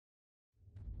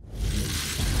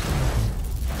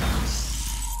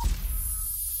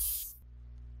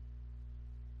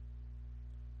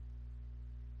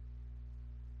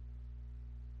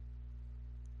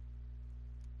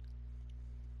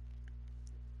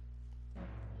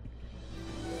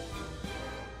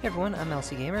Hey everyone, I'm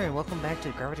LC Gamer, and welcome back to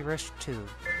Gravity Rush 2.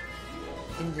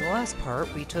 In the last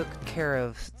part, we took care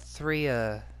of 3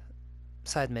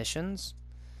 side missions,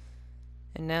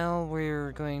 and now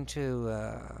we're going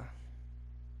to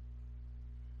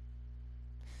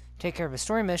take care of a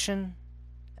story mission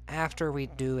after we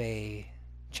do a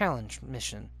challenge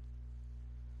mission.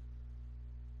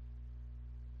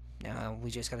 Now we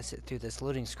just gotta sit through this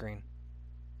loading screen.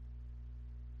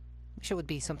 Wish it would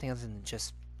be something other than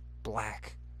just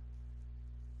black.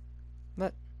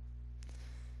 But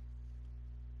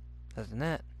other than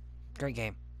that, great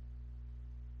game.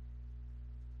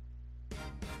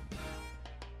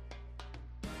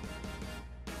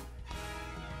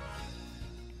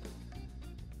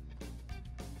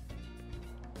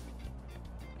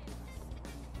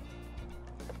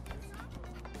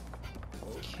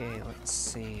 Okay, let's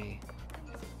see.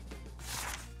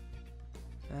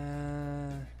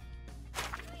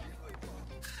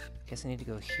 Guess I need to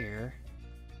go here.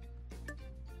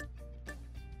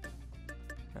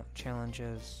 No,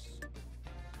 challenges.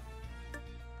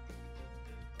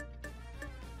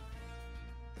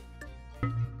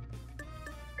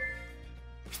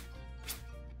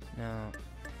 No,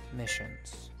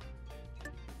 missions.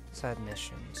 Side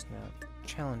missions, no,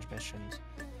 challenge missions.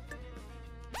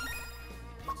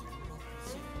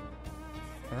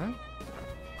 Huh?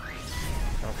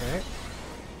 Okay.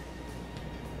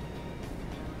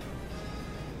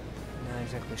 Not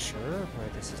exactly sure where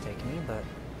this is taking me, but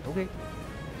okay.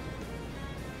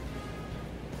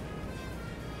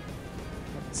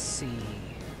 Let's see.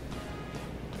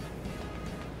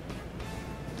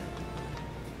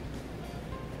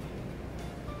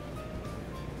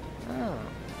 Oh.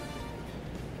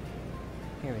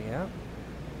 Here we go.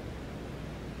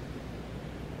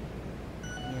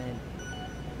 Yeah,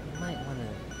 I might want to...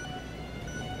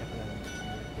 Yeah, definitely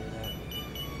do that.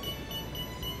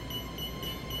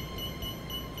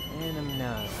 And I'm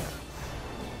not.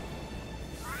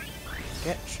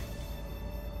 Sketch.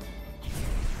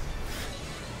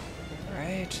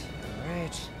 Alright,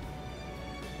 alright.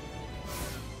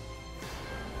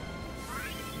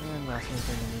 And last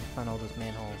thing we need to find all those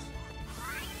manholes.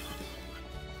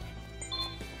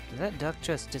 Did that duck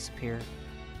just disappear?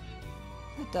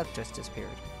 The duck just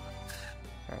disappeared.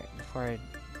 Alright, before I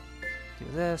do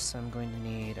this, I'm going to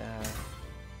need,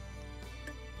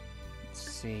 let's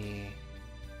see.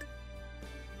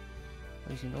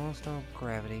 Using normal style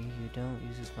gravity, you don't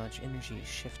use as much energy as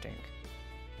shifting.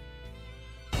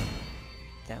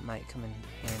 That might come in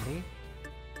handy.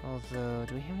 Although,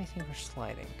 do we have anything for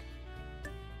sliding?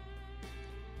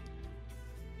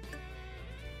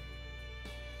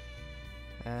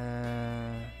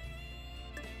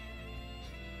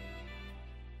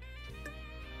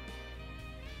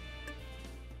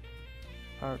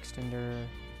 Power extender.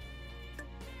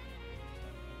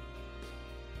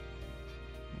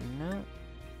 No.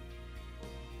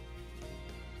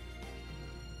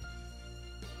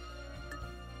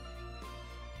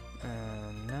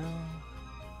 No.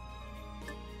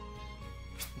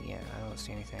 Yeah, I don't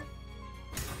see anything.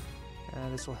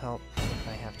 This will help if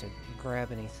I have to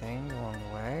grab anything along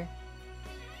the way.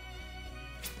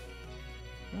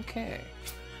 Okay.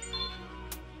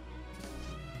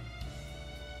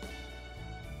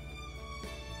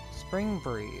 Spring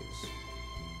Breeze.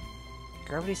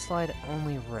 Gravity slide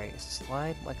only race.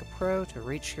 Slide like a pro to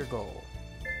reach your goal.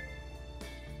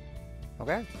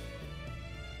 Okay.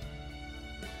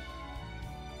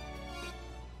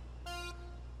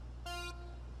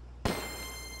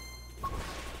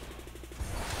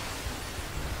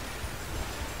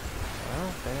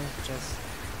 Well, better just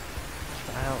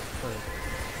try out for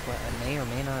what I may or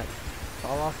may not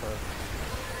fall off of.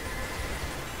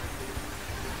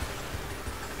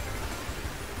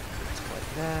 Just like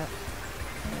that.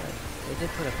 Yeah, they did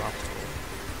put up obstacles.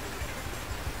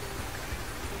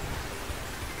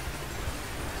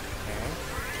 Okay.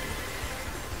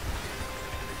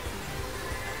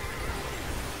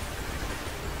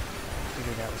 I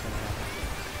figured that was gonna happen.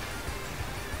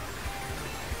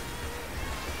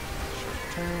 Short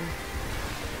turn.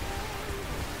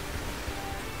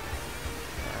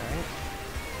 Alright.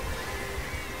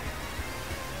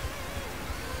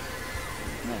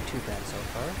 Not too bad so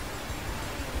far.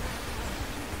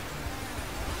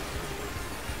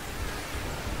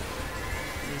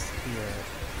 At least the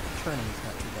turning's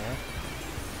not too bad.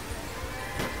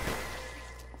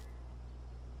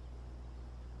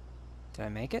 Did I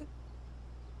make it?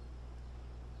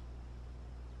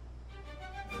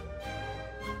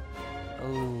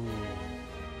 Oh.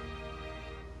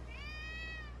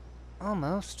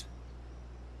 Almost.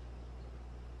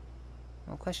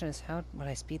 Well, the question is, how would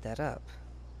I speed that up?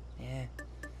 Yeah.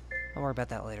 I'll worry about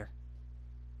that later.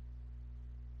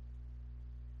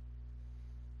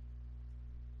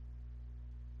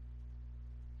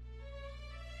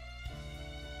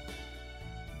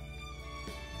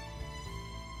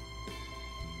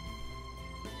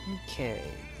 Okay,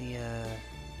 the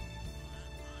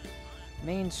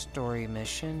main story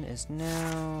mission is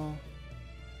now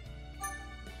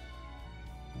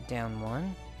down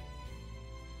one.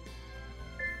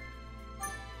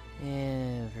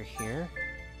 And over here.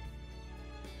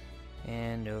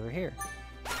 And over here.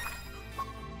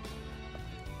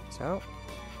 So,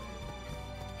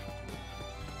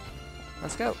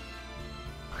 let's go.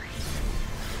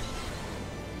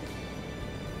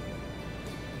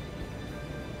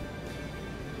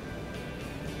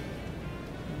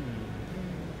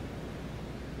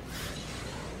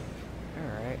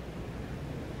 Alright.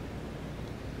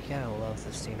 You gotta love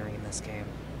the scenery in this game.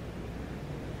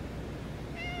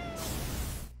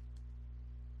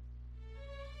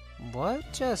 What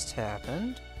just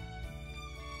happened?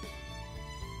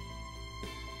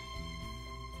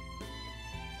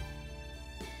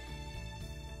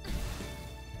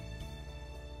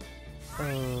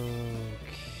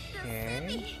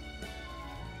 Okay.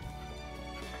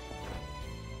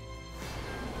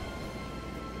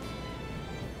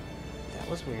 That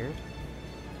was weird.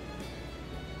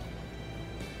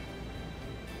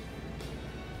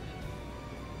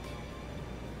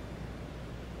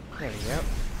 There we go.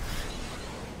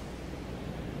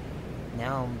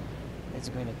 Now, is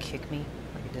it going to kick me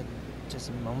like it did just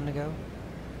a moment ago?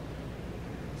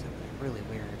 It's really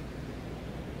weird.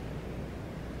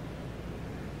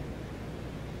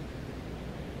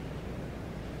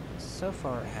 So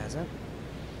far, it hasn't.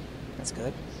 That's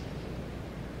good.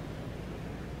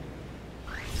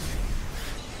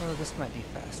 Oh, this might be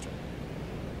faster.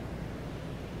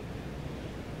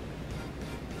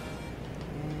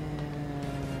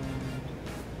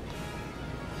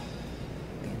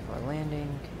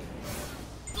 Landing.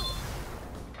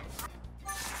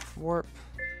 Warp.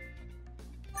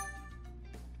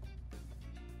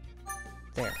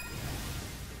 There.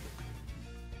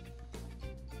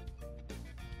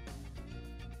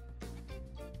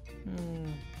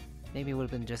 Maybe it would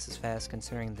have been just as fast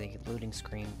considering the loading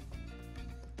screen.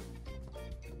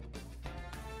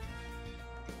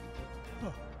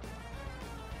 Huh.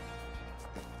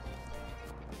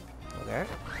 Okay.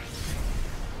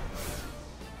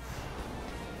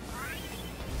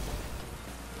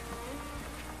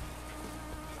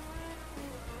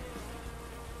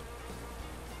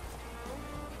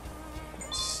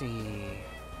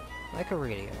 Like a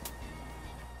radio.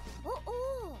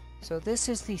 So this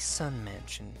is the Sun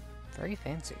Mansion. Very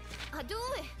fancy.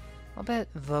 I'll bet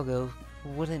Vogo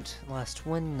wouldn't last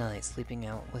one night sleeping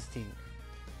out with the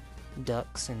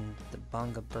ducks and the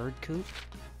Bonga bird coop.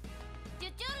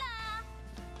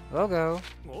 Vogo!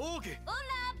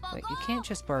 Wait, you can't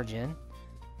just barge in.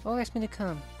 Oh, asked me to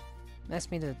come.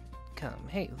 Asked me to come.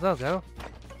 Hey, Vogo!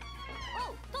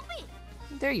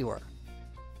 There you are.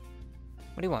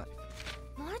 What do you want?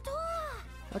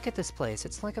 Look at this place.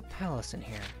 It's like a palace in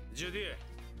here.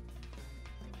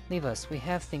 Leave us. We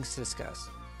have things to discuss.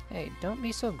 Hey, don't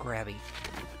be so grabby.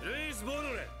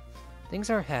 Things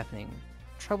are happening.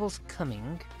 Trouble's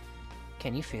coming.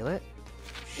 Can you feel it?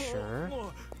 Sure.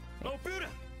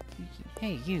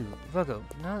 Hey, you, Vogo,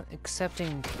 not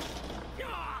accepting...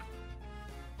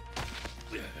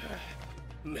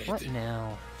 What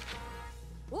now?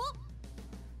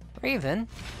 Raven?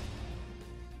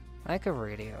 Like a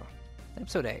radio.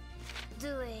 Episode 8.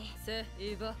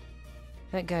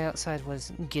 That guy outside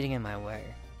was getting in my way.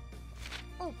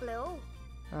 Oh,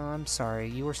 I'm sorry.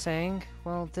 You were saying?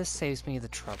 Well, this saves me the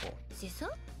trouble.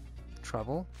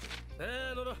 Trouble?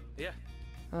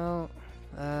 Oh,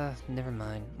 never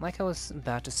mind. Like I was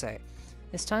about to say,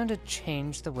 it's time to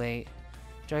change the way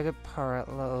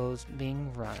Dragaparalo's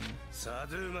being run.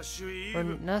 We're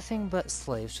nothing but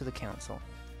slaves to the council.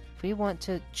 If we want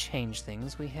to change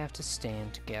things, we have to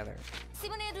stand together.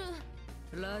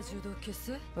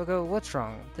 Vogo, what's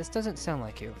wrong? This doesn't sound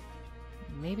like you.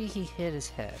 Maybe he hit his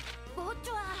head.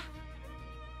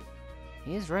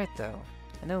 He is right, though.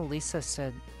 I know Lisa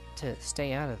said to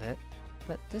stay out of it,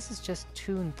 but this is just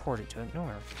too important to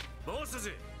ignore.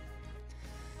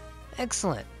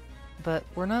 Excellent. But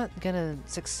we're not gonna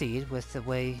succeed with the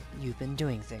way you've been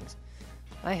doing things.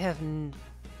 I have an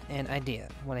idea.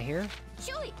 Wanna hear?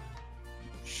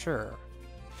 Sure.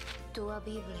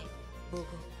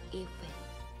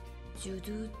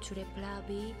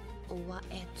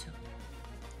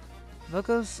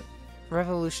 Vogo's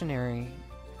revolutionary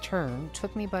turn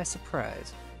took me by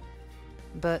surprise.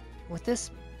 But with this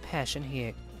passion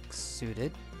he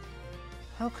exuded,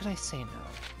 how could I say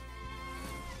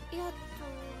no?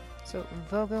 So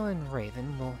Vogo and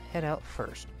Raven will head out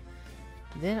first.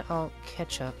 Then I'll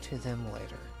catch up to them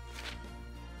later.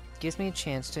 Gives me a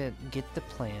chance to get the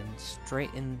plan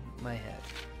straight in my head.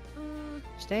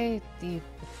 Today, the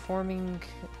performing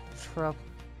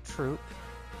troop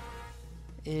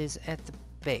is at the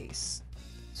base,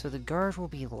 so the guard will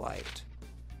be light.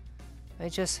 I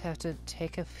just have to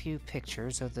take a few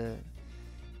pictures of the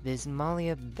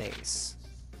Bismalia base.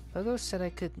 Vogo said I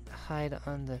could hide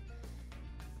on the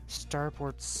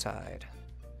starboard side.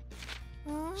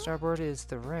 Starboard is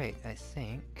the right, I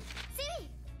think.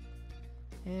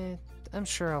 I'm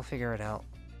sure I'll figure it out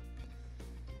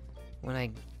when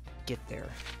I get there.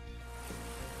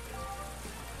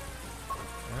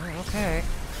 Oh, okay.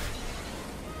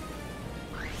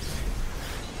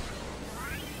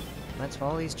 Let's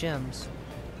follow these gems.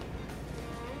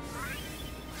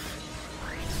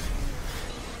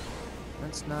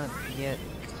 Let's not get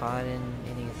caught in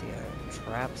any of the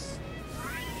traps.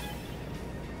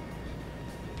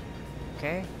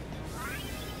 Okay.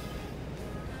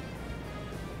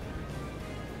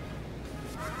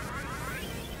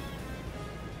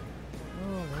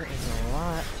 Oh, there is a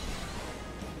lot.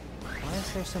 Why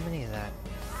is there so many of that?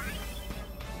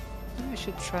 Maybe I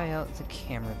should try out the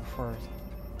camera before.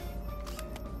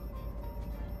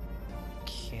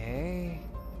 Okay.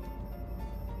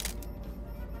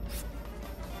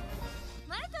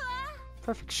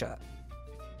 Perfect shot.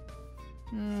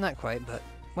 Not quite, but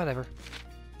whatever.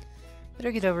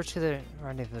 Better get over to the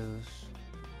rendezvous.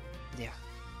 Yeah.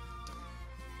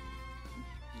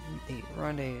 The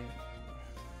rendezvous.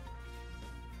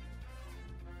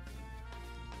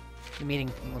 The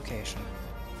meeting location.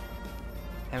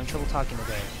 Having trouble talking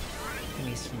today.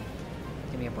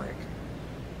 Give me a break.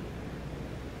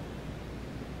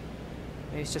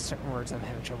 Maybe it's just certain words I'm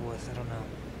having trouble with, I don't know.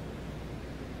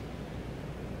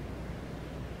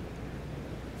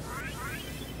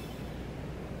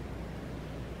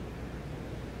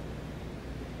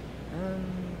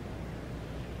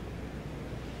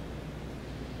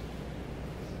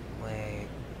 Wait.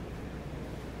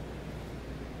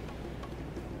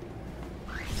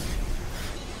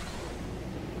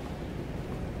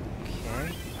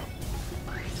 Okay.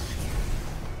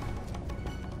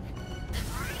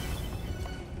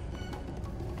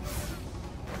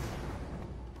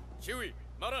 Chewie,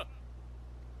 Mara.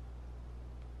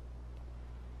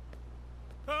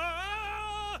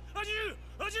 Ah! Adieu!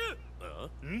 Adieu!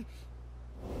 Hmm?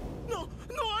 No,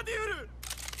 adieu!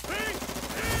 Hey!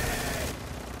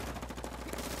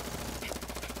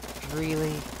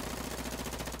 Really?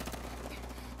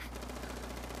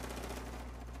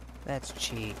 That's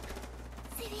cheap.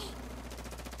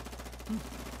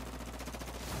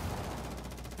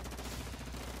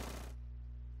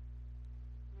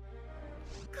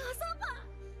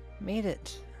 Made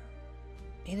it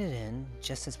in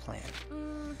just as planned.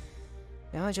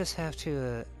 Now I just have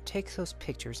to take those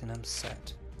pictures and I'm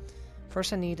set.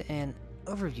 First I need an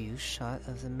overview shot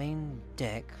of the main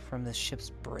deck from the ship's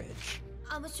bridge.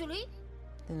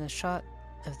 Then a shot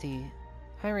of the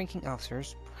high-ranking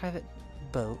officer's private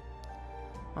boat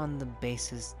on the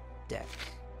base's deck.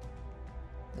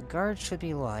 The guard should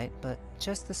be light, but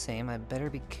just the same I better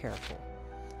be careful.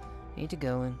 Need to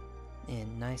go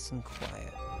in nice and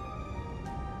quiet.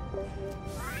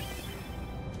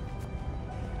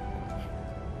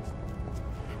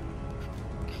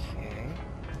 Okay.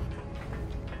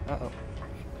 Uh-oh.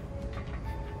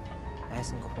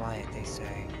 Nice and quiet, they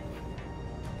say.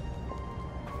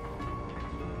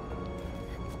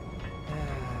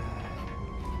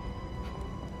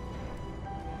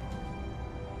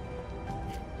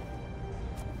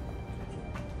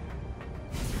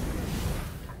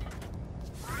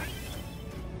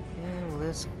 Will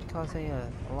this cause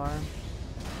a alarm?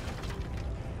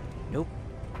 Nope.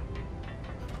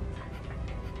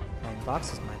 Flying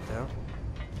boxes might, though.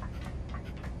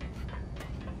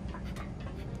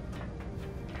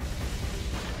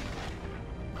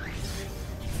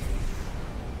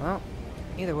 Well,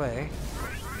 either way.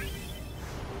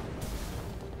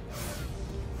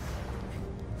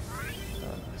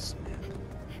 Oh, snap.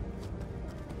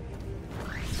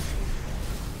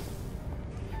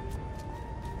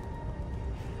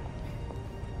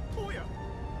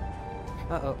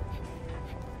 Uh-oh.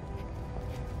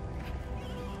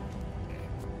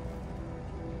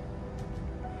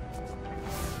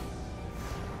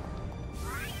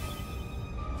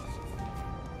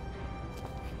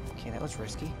 Okay, that was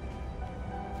risky.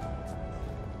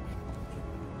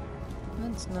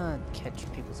 Let's not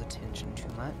catch people's attention too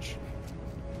much.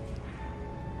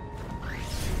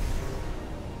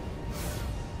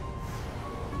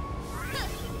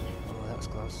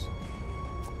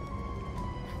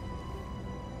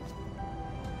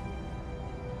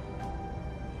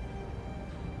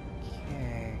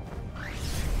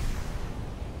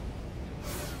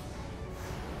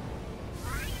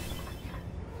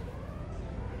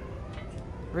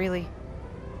 Really?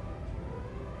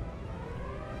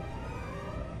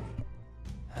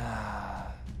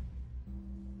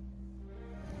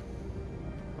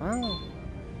 Well...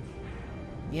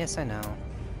 Yes, I know.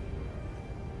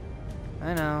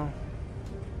 I know.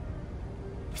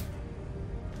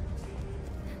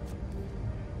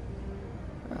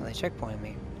 Oh, they checkpointed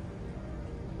me.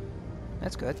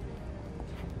 That's good.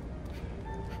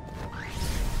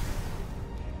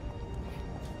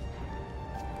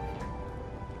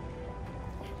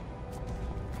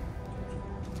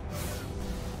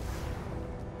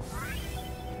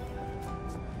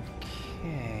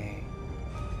 Okay.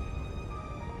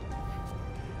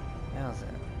 Now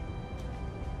then.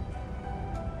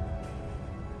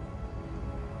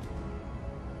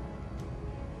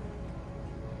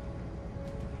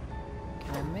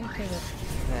 Can I make it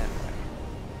that way?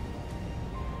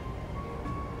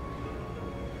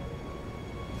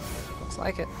 Looks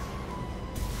like it.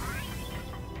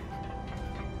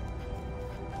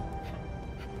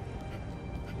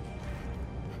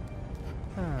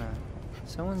 Huh.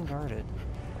 Someone guarded.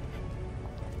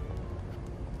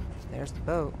 There's the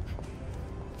boat.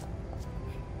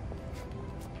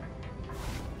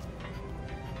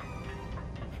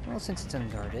 Well, since it's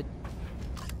unguarded.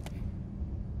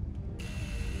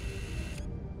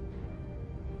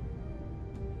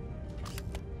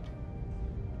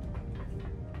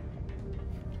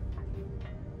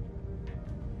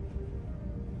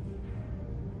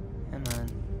 Come on.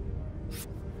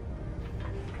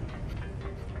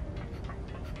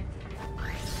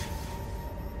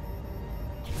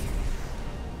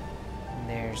 And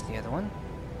there's the other one.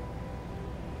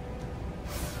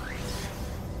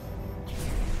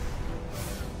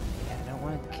 Yeah, I don't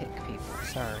want to kick people,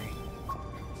 sorry.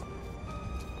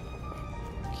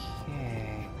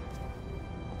 Okay.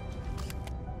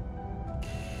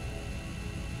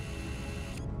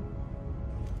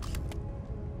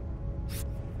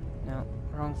 No,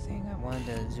 wrong thing. I wanted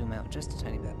to zoom out just a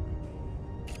tiny bit.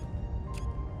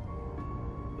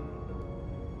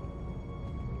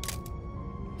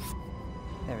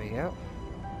 There we go.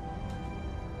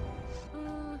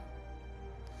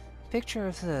 Picture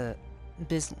of the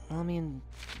Bislamian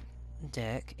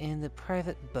deck and the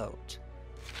private boat.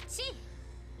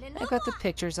 I got the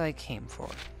pictures I came for.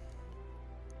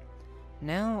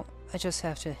 Now, I just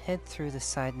have to head through the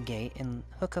side gate and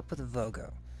hook up with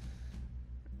Vogo.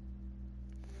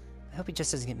 I hope he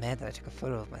just doesn't get mad that I took a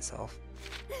photo of myself.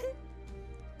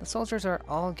 The soldiers are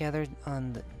all gathered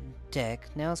on the deck.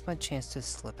 Now's my chance to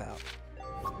slip out.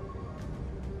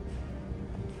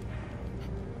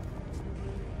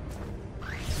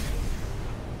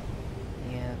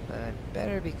 Yeah, but I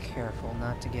better be careful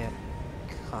not to get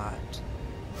caught.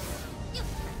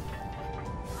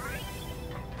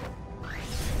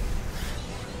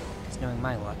 Because knowing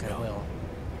my luck, I will.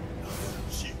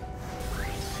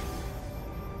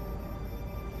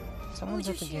 Someone's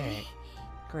at the gate.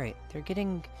 Great, they're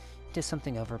getting into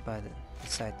something over by the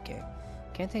side gate.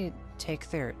 Can't they take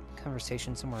their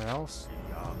conversation somewhere else?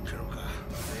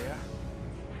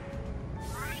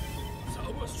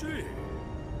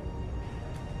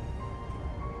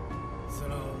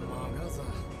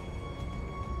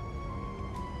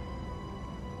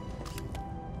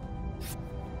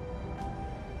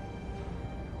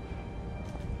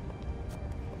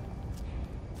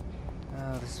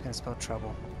 Oh, this is gonna spell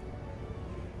trouble.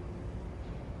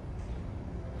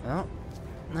 Well,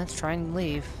 let's try and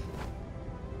leave.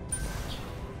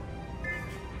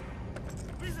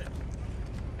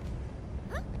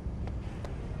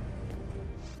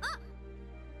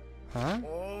 Huh?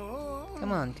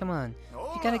 Come on, come on.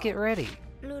 You gotta get ready.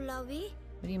 What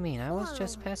do you mean? I was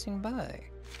just passing by.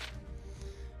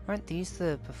 Aren't these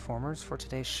the performers for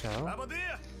today's show?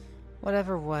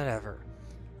 Whatever, whatever.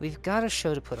 We've got a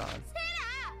show to put on.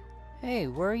 Hey,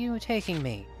 where are you taking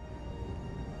me?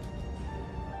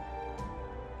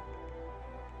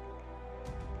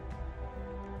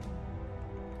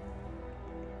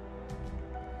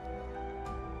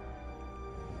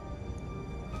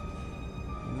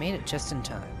 You made it just in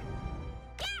time.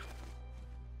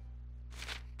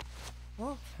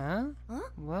 Huh?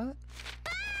 What?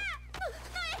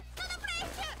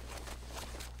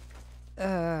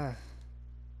 I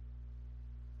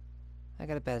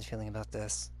got a bad feeling about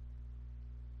this.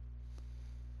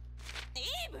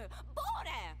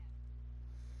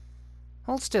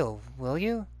 Hold still, will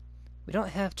you? We don't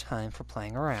have time for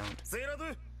playing around.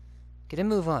 Get a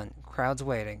move on. Crowd's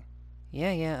waiting.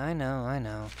 Yeah, I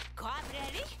know.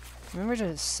 Remember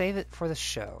to save it for the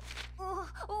show.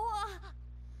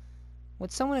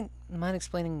 Would someone mind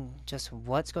explaining just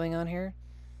what's going on here?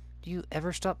 Do you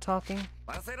ever stop talking?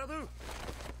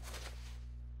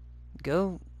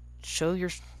 go show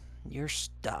your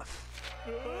stuff.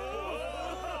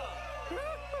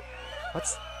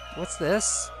 What's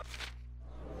this?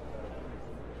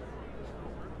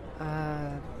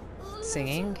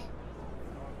 Singing?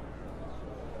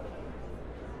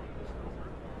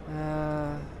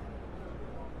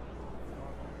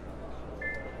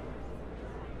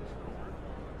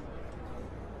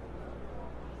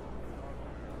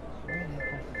 Red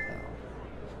apple fell.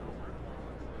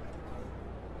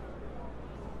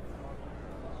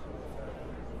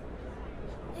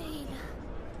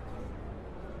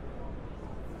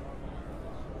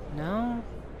 No?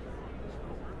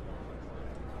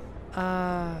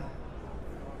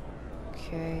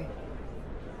 Okay.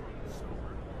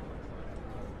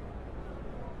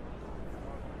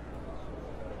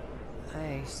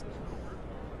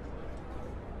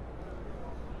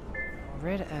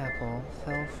 Red apple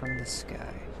fell from the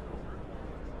sky.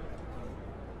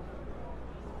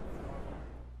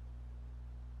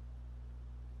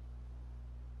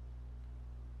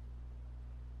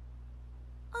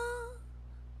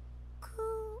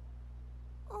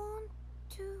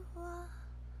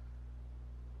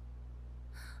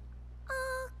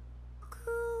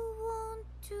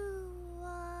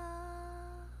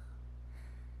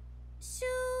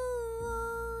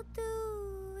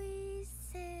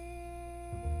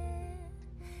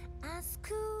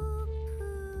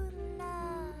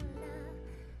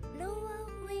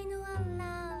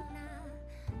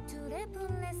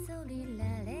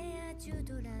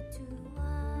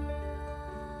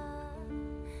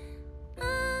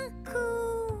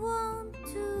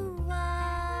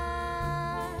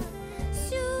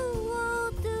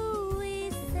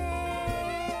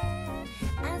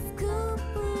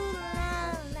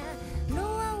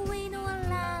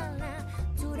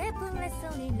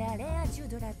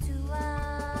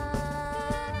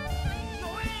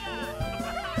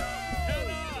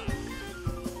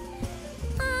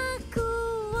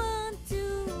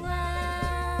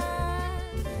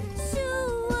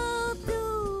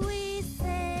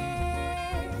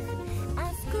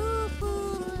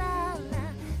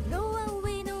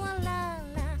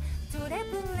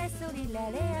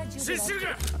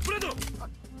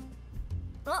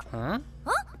 Huh?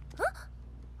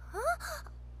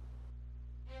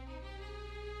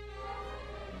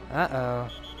 Uh-oh.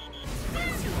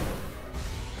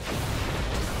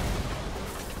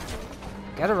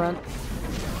 Gotta run.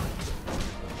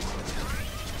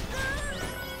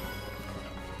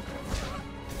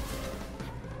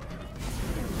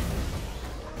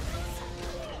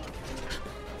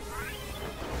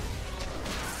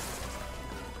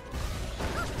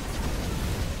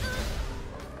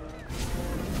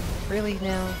 Really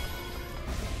now?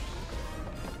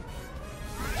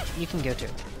 You can go too.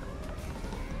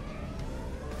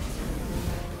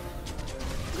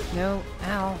 No,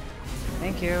 ow.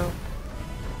 Thank you.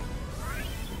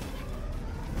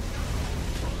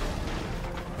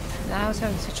 I was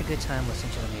having such a good time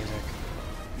listening to the music.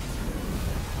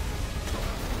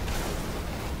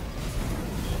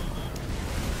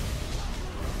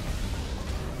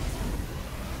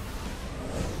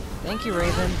 Thank you,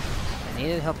 Raven. I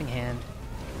needed a helping hand.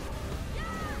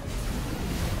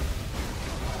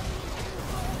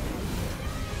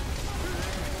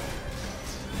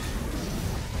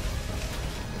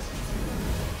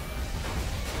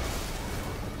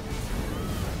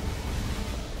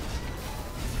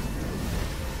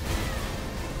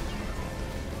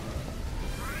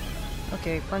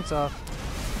 Okay, front's off.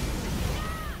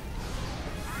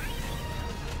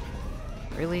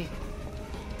 Really?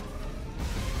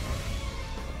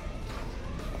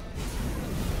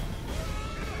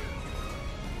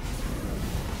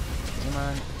 Come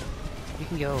on. You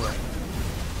can go away.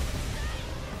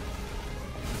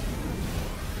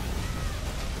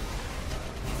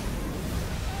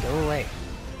 Go away.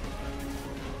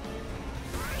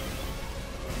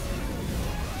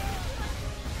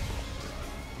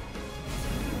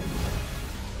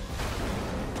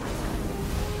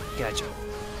 Gotcha.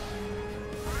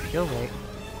 Go away.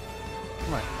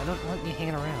 Come on, I don't want you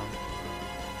hanging around.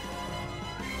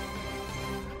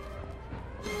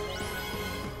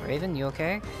 Raven, you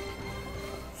okay?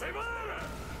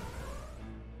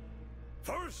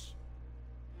 First.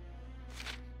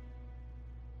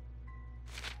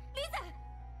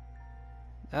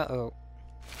 Uh-oh.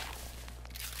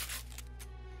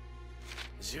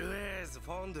 Jules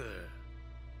found.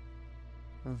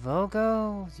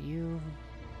 Vogo, you...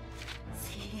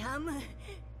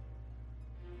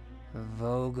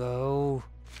 Vogo.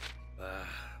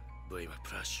 Boy, my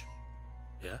plush.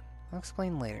 Yeah? I'll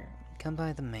explain later. Come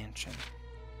by the mansion.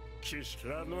 So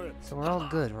So we're all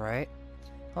good, right?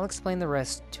 I'll explain the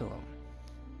rest to them.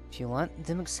 If you want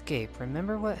them escape,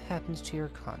 remember what happens to your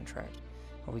contract.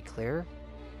 Are we clear?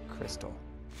 Crystal.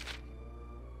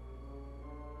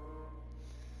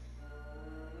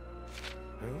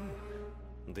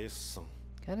 This song.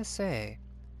 Gotta say,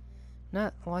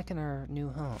 not liking our new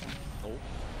home.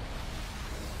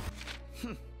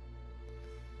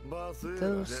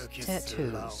 Those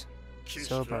tattoos,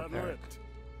 so barbaric.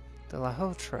 The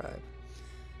Laho tribe.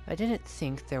 I didn't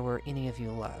think there were any of you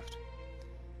left.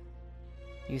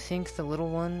 You think the little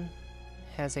one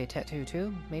has a tattoo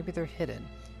too? Maybe they're hidden.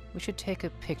 We should take a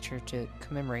picture to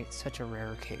commemorate such a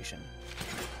rare occasion.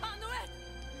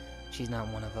 She's not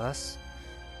one of us.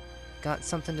 Got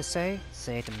something to say?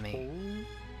 Say it to me.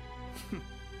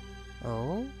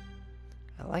 Oh?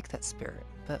 I like that spirit,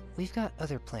 but we've got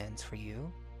other plans for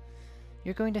you.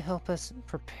 You're going to help us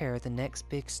prepare the next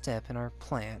big step in our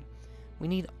plan. We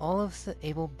need all of the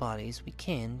able bodies we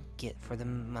can get for the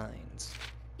mines.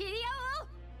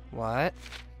 What?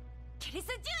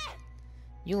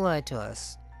 You lied to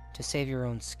us to save your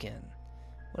own skin.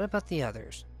 What about the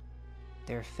others?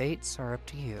 Their fates are up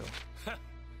to you.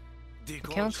 The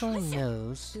council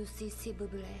knows...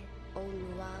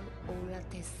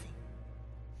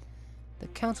 The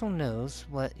council knows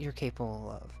what you're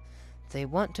capable of. They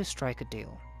want to strike a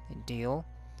deal. A deal?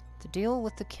 The deal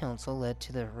with the council led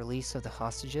to the release of the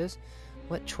hostages.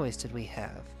 What choice did we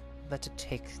have but to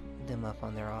take them up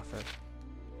on their offer?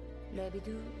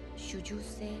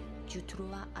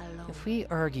 If we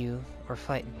argue or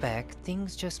fight back,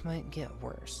 things just might get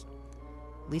worse.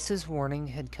 Lisa's warning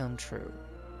had come true.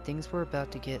 Things were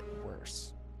about to get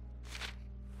worse.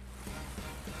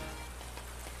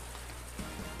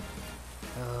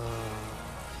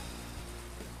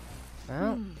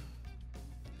 Well,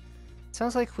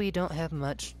 sounds like we don't have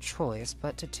much choice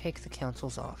but to take the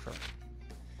council's offer.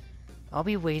 I'll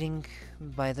be waiting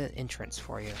by the entrance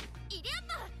for you.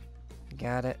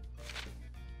 Got it.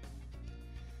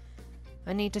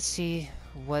 I need to see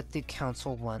what the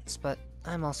council wants, but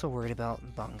I'm also worried about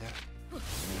Bunga.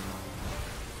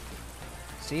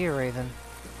 See you, Raven.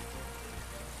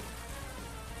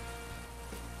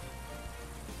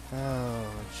 Oh,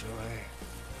 joy.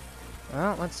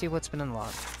 Well, let's see what's been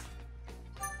unlocked.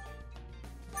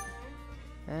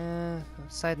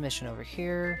 Side mission over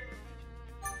here.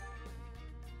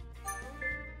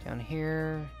 Down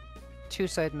here. 2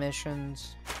 side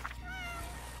missions.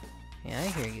 Yeah, I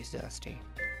hear you, Dusty.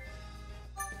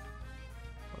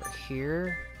 Over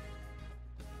here.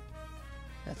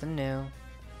 Nothing new.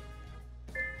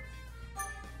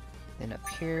 Then up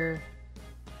here.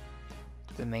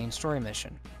 The main story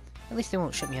mission. At least they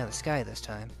won't shoot me out of the sky this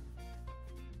time.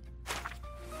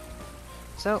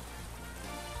 So,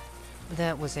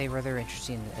 that was a rather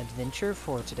interesting adventure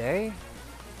for today.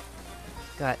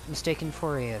 Got mistaken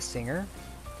for a singer.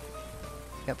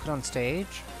 Got put on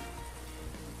stage.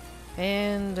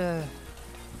 And,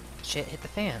 shit hit the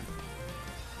fan.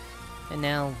 And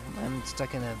now I'm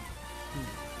stuck in a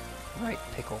right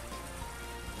pickle.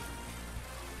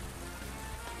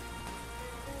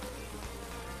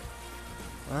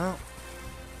 Well,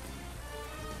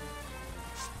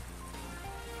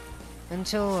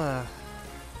 until,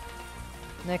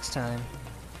 next time,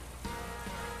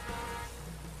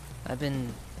 I've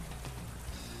been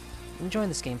enjoying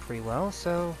this game pretty well,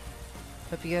 so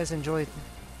hope you guys have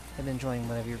been enjoying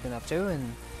whatever you've been up to,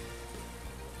 and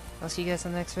I'll see you guys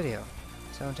in the next video.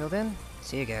 So until then,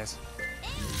 see you guys.